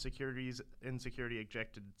ushers and security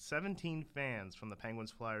ejected 17 fans from the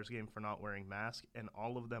Penguins-Flyers game for not wearing masks, and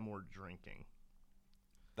all of them were drinking.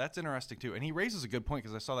 That's interesting, too. And he raises a good point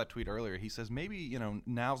because I saw that tweet earlier. He says maybe,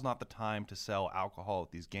 now's not the time to sell alcohol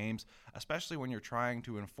at these games, especially when you're trying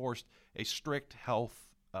to enforce a strict health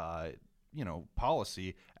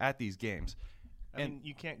policy at these games. I mean,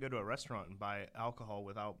 you can't go to a restaurant and buy alcohol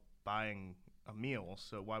without buying a meal,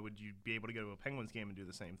 so why would you be able to go to a Penguins game and do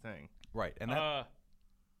the same thing? Right. And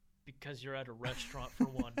because you're at a restaurant for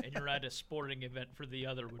one and you're at a sporting event for the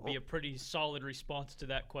other would be a pretty solid response to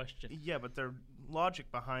that question. Yeah, but their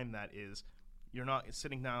logic behind that is you're not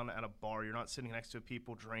sitting down at a bar, you're not sitting next to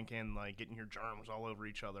people drinking, like getting your germs all over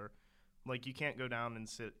each other. Like, you can't go down and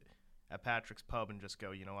sit at Patrick's Pub and just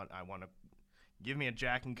go, you know what, I want to give me a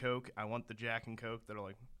Jack and Coke. I want the Jack and Coke. They're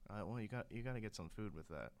like, well, you got to get some food with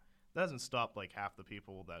that. That doesn't stop like half the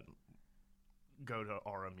people that go to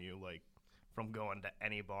RMU like from going to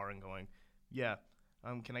any bar and going, yeah,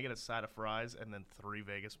 can I get a side of fries and then 3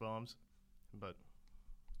 Vegas bombs?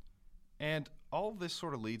 And all of this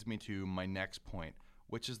sort of leads me to my next point,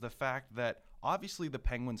 which is the fact that obviously the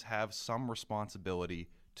Penguins have some responsibility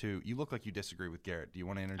to. You look like you disagree with Garrett. Do you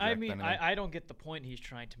want to interject? I mean, I don't get the point he's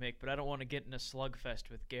trying to make, but I don't want to get in a slugfest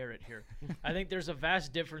with Garrett here. I think there's a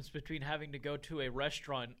vast difference between having to go to a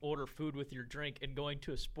restaurant and order food with your drink and going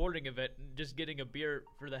to a sporting event and just getting a beer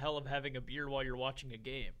for the hell of having a beer while you're watching a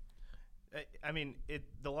game. I mean,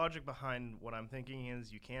 the logic behind what I'm thinking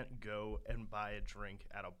is you can't go and buy a drink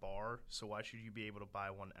at a bar, so why should you be able to buy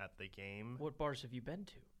one at the game? What bars have you been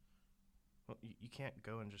to? Well, you can't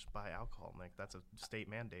go and just buy alcohol, Nick. That's a state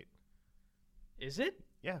mandate. Is it?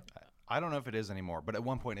 Yeah. I don't know if it is anymore, but at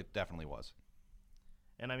one point it definitely was.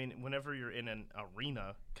 And I mean, whenever you're in an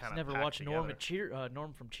arena, kind of never watched Norm from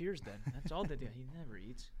Cheers. Then that's all they do. He never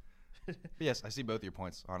eats. Yes, I see both your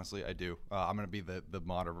points. Honestly, I do. I'm gonna be the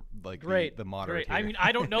moderator. The moderator. Great. I mean,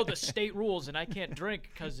 I don't know the state rules, and I can't drink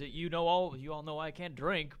because you all know I can't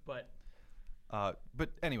drink. But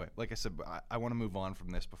anyway, like I said, I want to move on from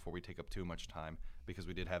this before we take up too much time because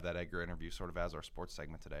we did have that Edgar interview sort of as our sports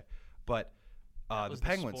segment today. But that was the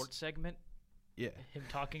Penguins sports segment. Yeah. Him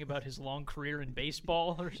talking about his long career in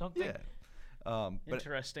baseball or something. Yeah.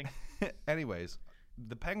 Interesting. Anyways,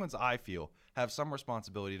 the Penguins, I feel, have some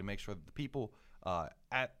responsibility to make sure that the people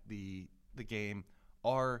at the game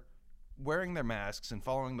are wearing their masks and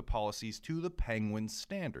following the policies to the Penguins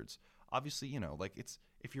standards. Obviously,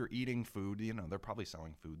 if you're eating food, they're probably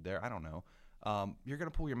selling food there. I don't know. You're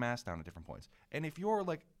going to pull your mask down at different points. And if you're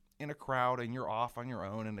like in a crowd and you're off on your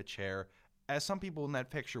own in a chair, as some people in that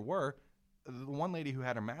picture were, the one lady who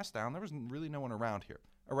had her mask down, there was really no one around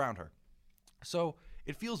her. So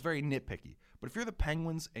it feels very nitpicky. But if you're the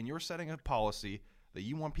Penguins and you're setting a policy that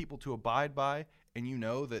you want people to abide by and you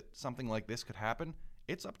know that something like this could happen,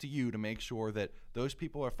 it's up to you to make sure that those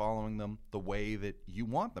people are following them the way that you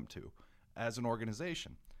want them to as an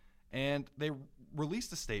organization. And they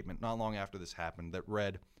released a statement not long after this happened that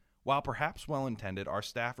read, While perhaps well-intended, our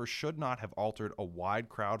staffers should not have altered a wide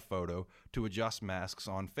crowd photo to adjust masks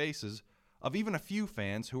on faces of even a few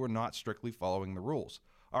fans who are not strictly following the rules.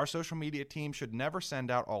 Our social media team should never send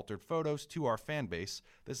out altered photos to our fan base.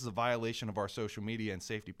 This is a violation of our social media and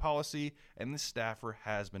safety policy, and this staffer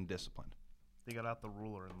has been disciplined. They got out the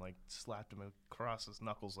ruler and slapped him across his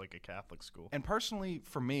knuckles like a Catholic school. And personally,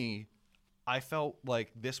 for me, I felt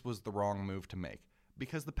like this was the wrong move to make,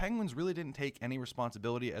 because the Penguins really didn't take any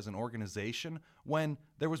responsibility as an organization when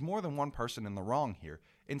there was more than one person in the wrong here.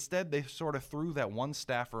 Instead, they sort of threw that one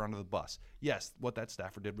staffer under the bus. Yes, what that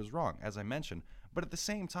staffer did was wrong, as I mentioned, but at the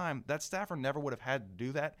same time, that staffer never would have had to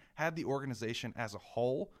do that had the organization as a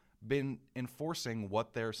whole been enforcing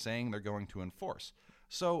what they're saying they're going to enforce.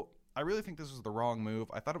 So I really think this was the wrong move.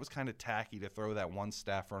 I thought it was kind of tacky to throw that one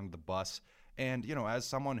staffer under the bus. And, as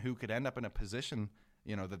someone who could end up in a position,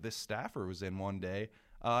 that this staffer was in one day,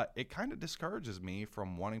 it kind of discourages me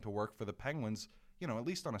from wanting to work for the Penguins, at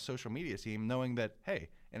least on a social media team, knowing that, hey,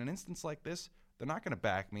 in an instance like this, they're not going to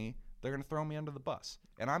back me. They're going to throw me under the bus.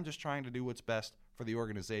 And I'm just trying to do what's best for the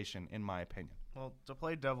organization, in my opinion. Well, to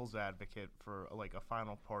play devil's advocate for a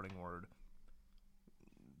final parting word,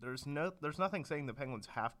 there's nothing saying the Penguins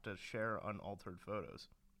have to share unaltered photos.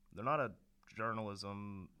 They're not a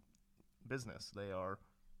journalism business. They are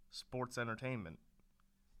sports entertainment.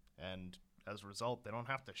 And as a result, they don't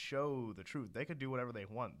have to show the truth. They could do whatever they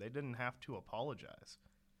want. They didn't have to apologize.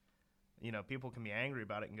 People can be angry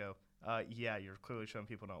about it and go, yeah, you're clearly showing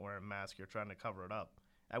people not wearing masks. You're trying to cover it up.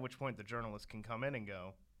 At which point the journalist can come in and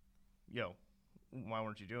go, yo, why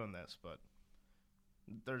weren't you doing this? But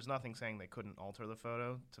there's nothing saying they couldn't alter the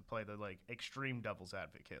photo to play the extreme devil's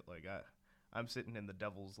advocate. I'm sitting in the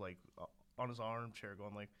devil's on his armchair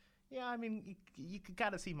going yeah, I mean, you could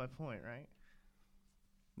kind of see my point, right?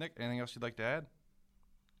 Nick, anything else you'd like to add?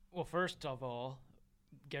 Well, first of all,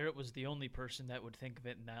 Garrett was the only person that would think of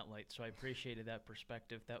it in that light, so I appreciated that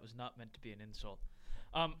perspective. That was not meant to be an insult.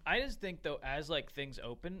 I just think, though, as things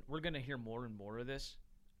open, we're going to hear more and more of this.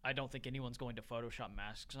 I don't think anyone's going to Photoshop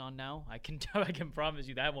masks on now. I can promise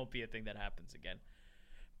you that won't be a thing that happens again.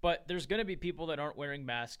 But there's going to be people that aren't wearing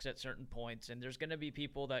masks at certain points, and there's going to be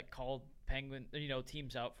people that call Penguin,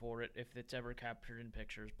 teams out for it if it's ever captured in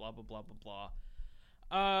pictures, blah, blah, blah, blah,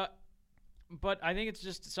 blah. But I think it's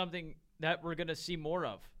just something that we're going to see more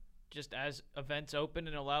of, just as events open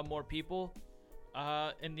and allow more people,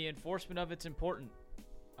 and the enforcement of it's important.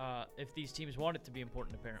 If these teams want it to be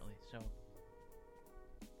important, apparently. So,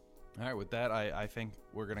 all right, with that, I think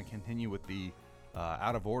we're going to continue with the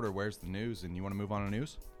out of order. Where's the news? And you want to move on to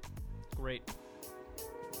news? Great.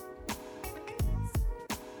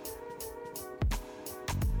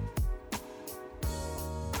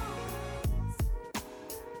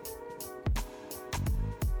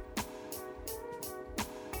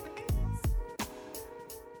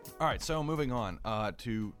 All right, so moving on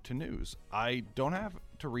to news. I don't have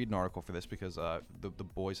to read an article for this because the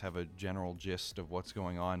boys have a general gist of what's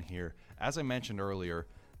going on here. As I mentioned earlier,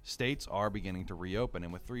 states are beginning to reopen,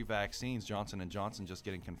 and with 3 vaccines, Johnson & Johnson just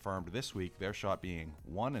getting confirmed this week, their shot being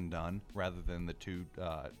one and done rather than the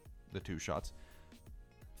two shots.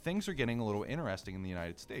 Things are getting a little interesting in the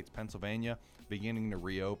United States. Pennsylvania beginning to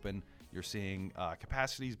reopen. You're seeing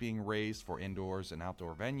capacities being raised for indoors and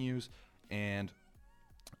outdoor venues, and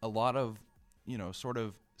a lot of, sort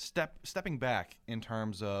of stepping back in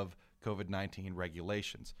terms of COVID-19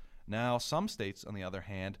 regulations. Now, some states, on the other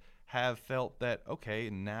hand, have felt that, okay,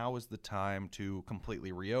 now is the time to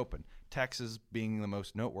completely reopen. Texas being the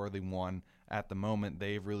most noteworthy one at the moment.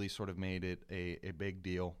 They've really sort of made it a big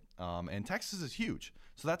deal. And Texas is huge.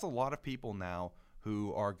 So that's a lot of people now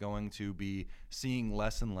who are going to be seeing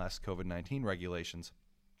less and less COVID-19 regulations.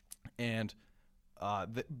 And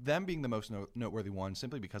them being the most noteworthy one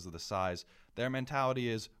simply because of the size. Their mentality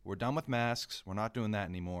is, we're done with masks. We're not doing that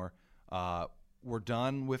anymore. We're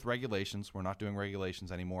done with regulations. We're not doing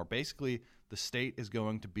regulations anymore. Basically, the state is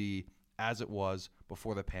going to be as it was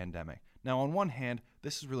before the pandemic. Now, on one hand,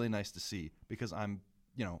 this is really nice to see because I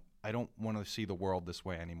don't want to see the world this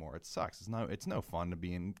way anymore. It sucks. It's no fun to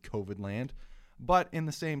be in COVID land. But in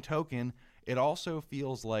the same token, it also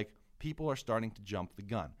feels like people are starting to jump the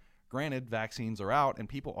gun. Granted, vaccines are out and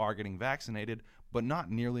people are getting vaccinated, but not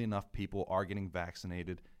nearly enough people are getting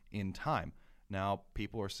vaccinated in time. Now,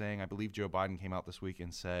 people are saying, I believe Joe Biden came out this week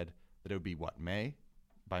and said that it would be, May?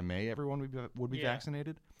 By May, everyone would be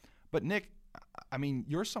vaccinated? But Nick, I mean,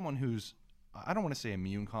 you're someone who's, I don't want to say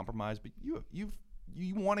immune compromised, but you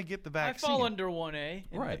want to get the vaccine. I fall under 1A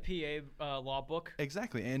in the PA law book.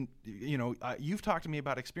 Exactly. And, you've talked to me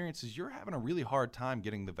about experiences. You're having a really hard time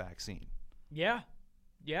getting the vaccine. Yeah.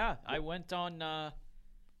 I went on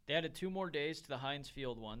They added 2 more days to the Heinz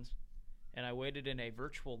Field ones, and I waited in a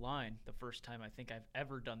virtual line the first time I think I've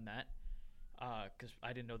ever done that, because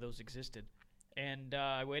I didn't know those existed. And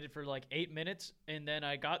I waited for like 8 minutes, and then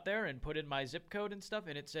I got there and put in my zip code and stuff,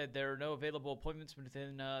 and it said there are no available appointments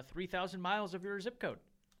within 3,000 miles of your zip code.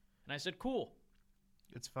 And I said, cool.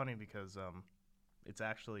 It's funny because it's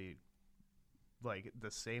actually like the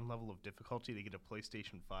same level of difficulty to get a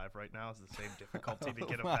PlayStation 5 right now is the same difficulty to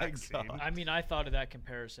get a vaccine. God. I mean, I thought of that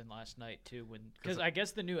comparison last night too, because I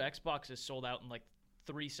guess the new Xbox is sold out in like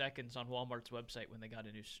 3 seconds on Walmart's website when they got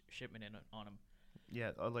a new shipment in on them.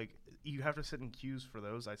 Yeah, like you have to sit in queues for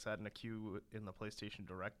those. I sat in a queue in the PlayStation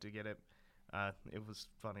Direct to get it. It was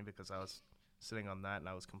funny because I was sitting on that and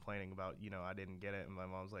I was complaining about, I didn't get it. And my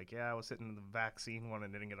mom was like, yeah, I was sitting in the vaccine one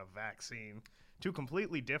and didn't get a vaccine. 2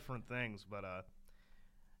 completely different things. But,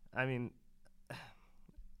 I mean,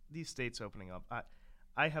 these states opening up.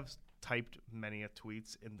 I have typed many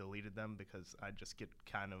tweets and deleted them because I just get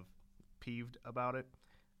kind of peeved about it.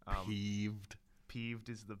 Peeved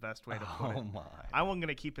is the best way to put it. Oh, my. I'm going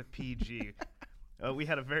to keep it PG. We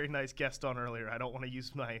had a very nice guest on earlier. I don't want to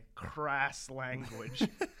use my crass language.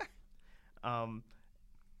 I'll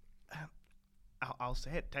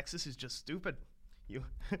say it. Texas is just stupid.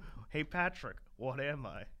 Hey, Patrick, what am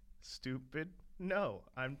I? Stupid? No,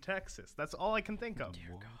 I'm Texas. That's all I can think of.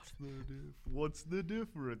 Dear God. What's the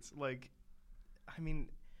difference? Like, I mean,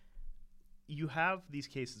 you have these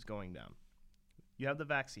cases going down. You have the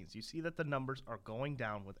vaccines. You see that the numbers are going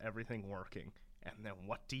down with everything working. And then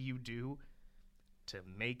what do you do to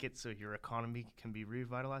make it so your economy can be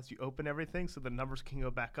revitalized? You open everything so the numbers can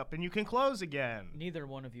go back up and you can close again. Neither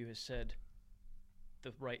one of you has said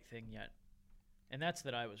the right thing yet. And that's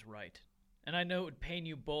that I was right. And I know it would pain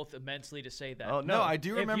you both immensely to say that. Oh, no, I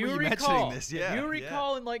do remember you mentioning this. Yeah. If you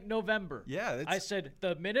recall in like November, I said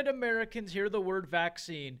the minute Americans hear the word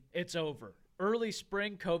vaccine, it's over. Early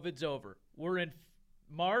spring, COVID's over. We're in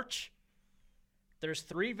March. There's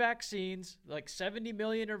 3 vaccines, like 70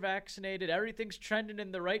 million are vaccinated. Everything's trending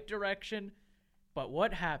in the right direction. But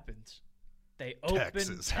what happens? They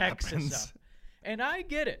open Texas up. And I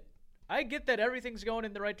get it. I get that everything's going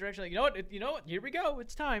in the right direction. Like, you know what? Here we go.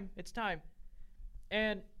 It's time.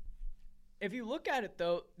 And if you look at it,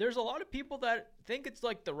 though, there's a lot of people that think it's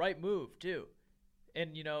like the right move, too.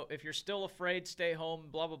 And, if you're still afraid, stay home,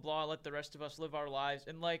 blah, blah, blah, let the rest of us live our lives.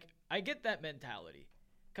 And, like, I get that mentality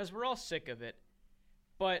because we're all sick of it.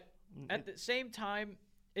 But at the same time,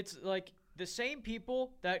 it's like the same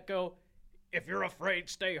people that go, if you're afraid,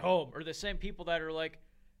 stay home, or the same people that are like,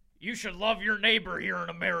 you should love your neighbor here in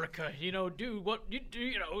America. Do what you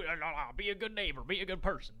do, be a good neighbor, be a good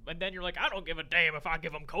person. And then you're like, I don't give a damn if I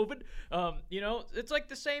give them COVID. It's like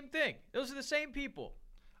the same thing. Those are the same people.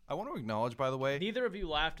 I want to acknowledge, by the way. Neither of you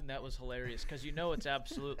laughed, and that was hilarious because it's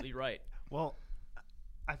absolutely right. Well,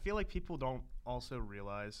 I feel like people don't also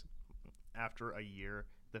realize after a year,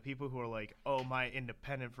 the people who are like, oh, my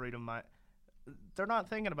independent freedom, they're not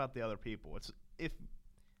thinking about the other people. It's if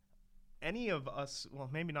any of us, well,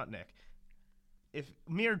 maybe not Nick, if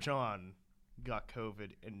me or John got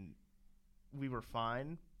COVID and we were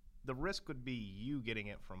fine, the risk would be you getting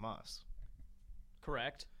it from us.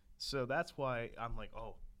 Correct. So that's why I'm like,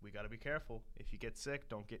 oh, we got to be careful. If you get sick,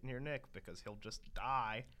 don't get near Nick because he'll just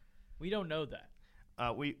die. We don't know that.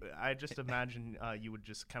 I just imagine you would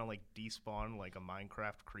just kind of like despawn like a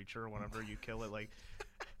Minecraft creature whenever you kill it. Like,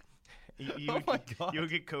 you would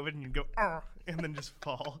get COVID and you'd go, and then just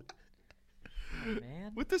fall.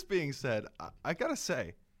 Man. With this being said, I gotta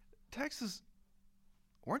say, Texas,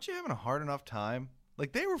 weren't you having a hard enough time?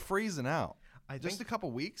 Like, they were freezing out just a couple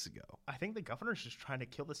weeks ago. I think the governor's just trying to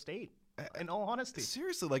kill the state, in all honesty.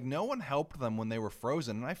 Seriously, like, no one helped them when they were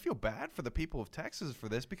frozen, and I feel bad for the people of Texas for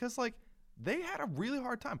this because, like, they had a really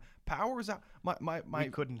hard time. Power was out. We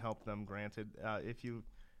couldn't help them, granted. If you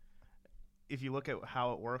look at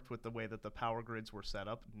how it worked with the way that the power grids were set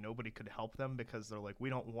up, nobody could help them because they're like, we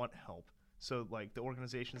don't want help. So, like, the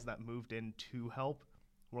organizations that moved in to help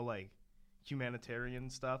were, like, humanitarian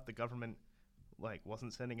stuff. The government, like,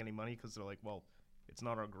 wasn't sending any money because they're like, well, it's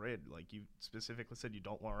not our grid. Like, you specifically said you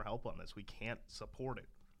don't want our help on this. We can't support it.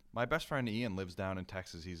 My best friend Ian lives down in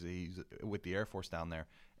Texas. He's with the Air Force down there.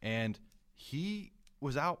 And he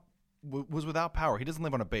was without power. He doesn't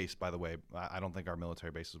live on a base, by the way. I don't think our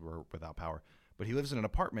military bases were without power. But he lives in an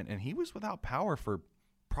apartment, and he was without power for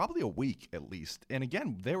probably a week at least. And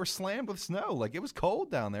again, they were slammed with snow. Like, it was cold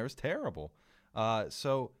down there. It was terrible.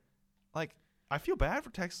 So, like, I feel bad for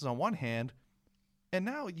Texas on one hand, and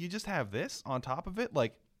now you just have this on top of it.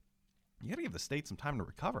 Like, you got to give the state some time to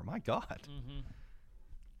recover. My God. Mm-hmm.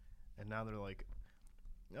 And now they're like,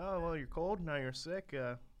 oh, well, you're cold. Now you're sick.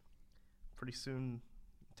 pretty soon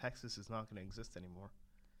Texas is not going to exist anymore.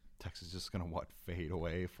 Texas is just going to, fade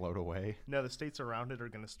away, float away? No, the states around it are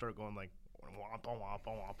going to start going like, wampa, wampa,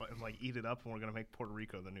 wampa, and like eat it up, and we're going to make Puerto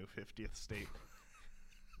Rico the new 50th state.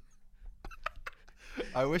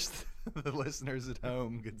 I wish the listeners at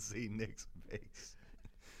home could see Nick's face.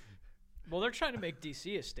 Well, they're trying to make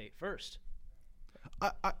D.C. a state first.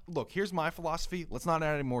 Look, here's my philosophy. Let's not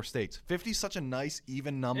add any more states. 50 is such a nice,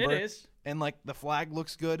 even number. It is. And, the flag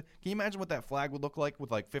looks good. Can you imagine what that flag would look like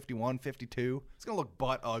with, 51, 52? It's going to look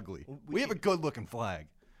butt ugly. We have a good-looking flag.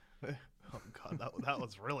 Oh, God, that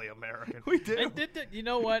was really American. We do. You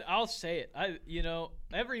know what? I'll say it.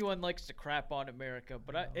 Everyone likes to crap on America,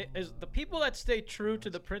 but as the people that stay true to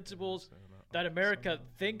the principles that America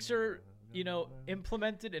thinks are,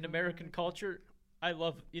 implemented in American culture, I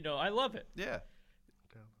love it. Yeah.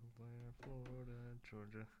 Florida,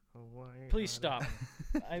 Georgia, Hawaii. Please stop.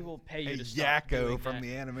 I will pay you Hey, to stop Yakko doing from that.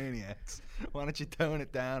 the Animaniacs. Why don't you tone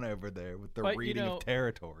it down over there with the But, reading of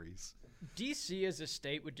territories? D.C. as a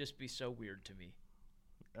state would just be so weird to me.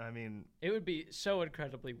 I mean, It would be so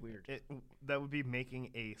incredibly weird. that would be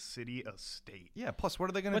making a city a state. Yeah, plus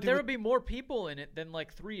what are they going to But do? there would be more people in it than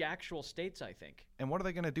 3 actual states, I think. And what are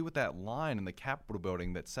they going to do with that line in the Capitol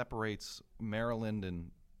building that separates Maryland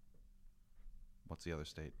and what's the other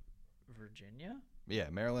state? Virginia? Yeah,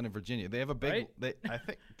 Maryland and Virginia. They have a big. Right? I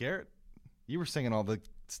think Garrett, you were singing all the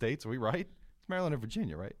states. Are we right? It's Maryland and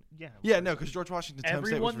Virginia, right? Yeah. Yeah, no, because George Washington's home state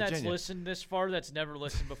was Everyone that's Virginia. listened this far that's never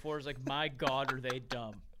listened before is like, my God, are they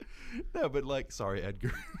dumb? No, but sorry,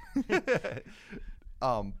 Edgar.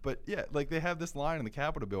 But yeah, they have this line in the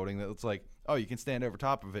Capitol building that it's like, oh, you can stand over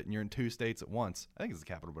top of it and you're in 2 states at once. I think it's the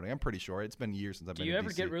Capitol building. I'm pretty sure. It's been years since I've been Do in you ever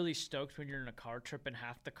DC. get really stoked when you're in a car trip and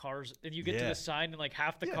half the cars, and you get to Yeah. the sign and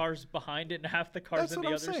half the Yeah. cars behind it and half the cars That's in what the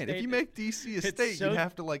I'm other saying. state? If you make DC a It's state, so- you'd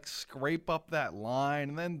have to scrape up that line,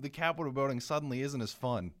 and then the Capitol building suddenly isn't as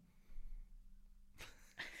fun.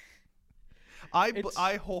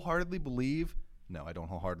 I wholeheartedly believe. No, I don't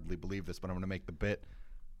wholeheartedly believe this, but I'm going to make the bit.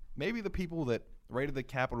 Maybe the people that raided the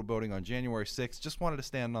Capitol building on January 6th just wanted to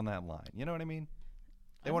stand on that line. You know what I mean?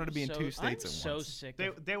 They wanted to be in 2 states at so once. sick.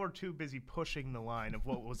 They were too busy pushing the line of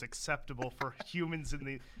what was acceptable for humans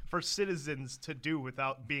for citizens to do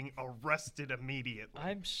without being arrested immediately.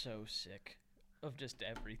 I'm so sick of just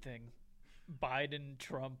everything. Biden,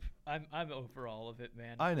 Trump. I'm over all of it,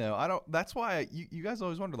 man. I know. I don't. That's why you guys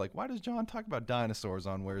always wonder, why does John talk about dinosaurs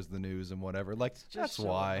on Where's the News and whatever? It's just That's so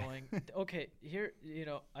why. annoying. Okay, here,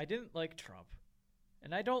 I didn't like Trump,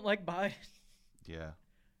 and I don't like Biden. Yeah.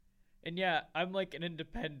 And yeah, I'm an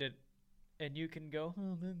independent, and you can go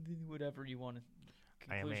whatever you want to.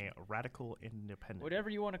 I am a radical independent. Whatever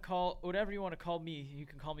you want to call me, you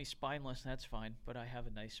can call me spineless. That's fine, but I have a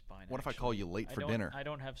nice spine. What if I call you late for dinner? I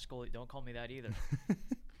don't have don't call me that either.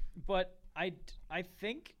 But I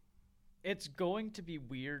think it's going to be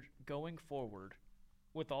weird going forward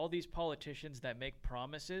with all these politicians that make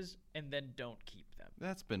promises and then don't keep them.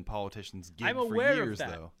 That's been politicians' gig I'm for aware years, of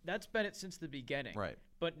that. though. That's been it since the beginning. Right.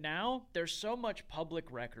 But now there's so much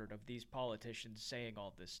public record of these politicians saying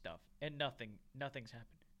all this stuff, and nothing's happened.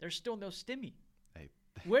 There's still no stimmy. Hey.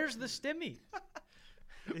 Where's the stimmy?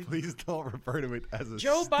 Please don't refer to it as a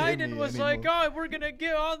Joe Biden stimmy was anymore. like, "Oh, we're gonna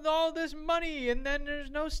get all this money," and then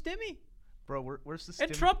there's no stimmy. Bro, where's the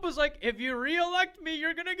And Trump was like, "If you reelect me,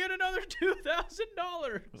 you're gonna get another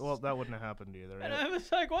 $2,000." Well, that wouldn't have happened either. And I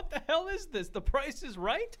was like, "What the hell is this? The Price is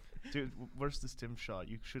Right?" Dude, where's the stim shot?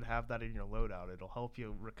 You should have that in your loadout. It'll help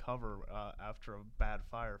you recover after a bad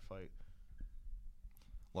firefight.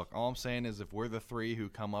 Look, all I'm saying is if we're the 3 who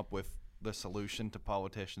come up with the solution to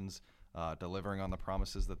politicians delivering on the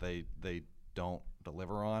promises that they don't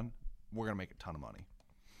deliver on, we're going to make a ton of money.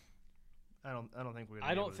 I don't think we're.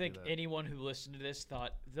 I don't think anyone who listened to this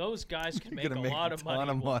thought those guys can make a gonna make lot a of ton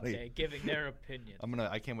money of one money. day, giving their opinions.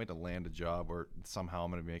 I can't wait to land a job where somehow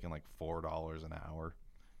I'm going to be making $4 an hour.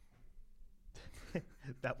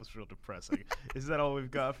 That was real depressing. Is that all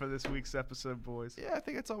we've got for this week's episode, boys? Yeah, I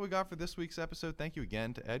think that's all we got for this week's episode. Thank you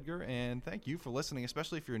again to Edgar, and thank you for listening,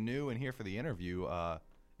 especially if you're new and here for the interview.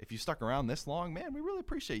 If you stuck around this long, man, we really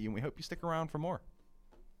appreciate you, and we hope you stick around for more.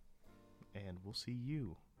 And we'll see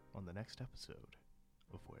you on the next episode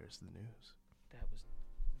of Where's the News? That was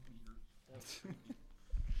weird.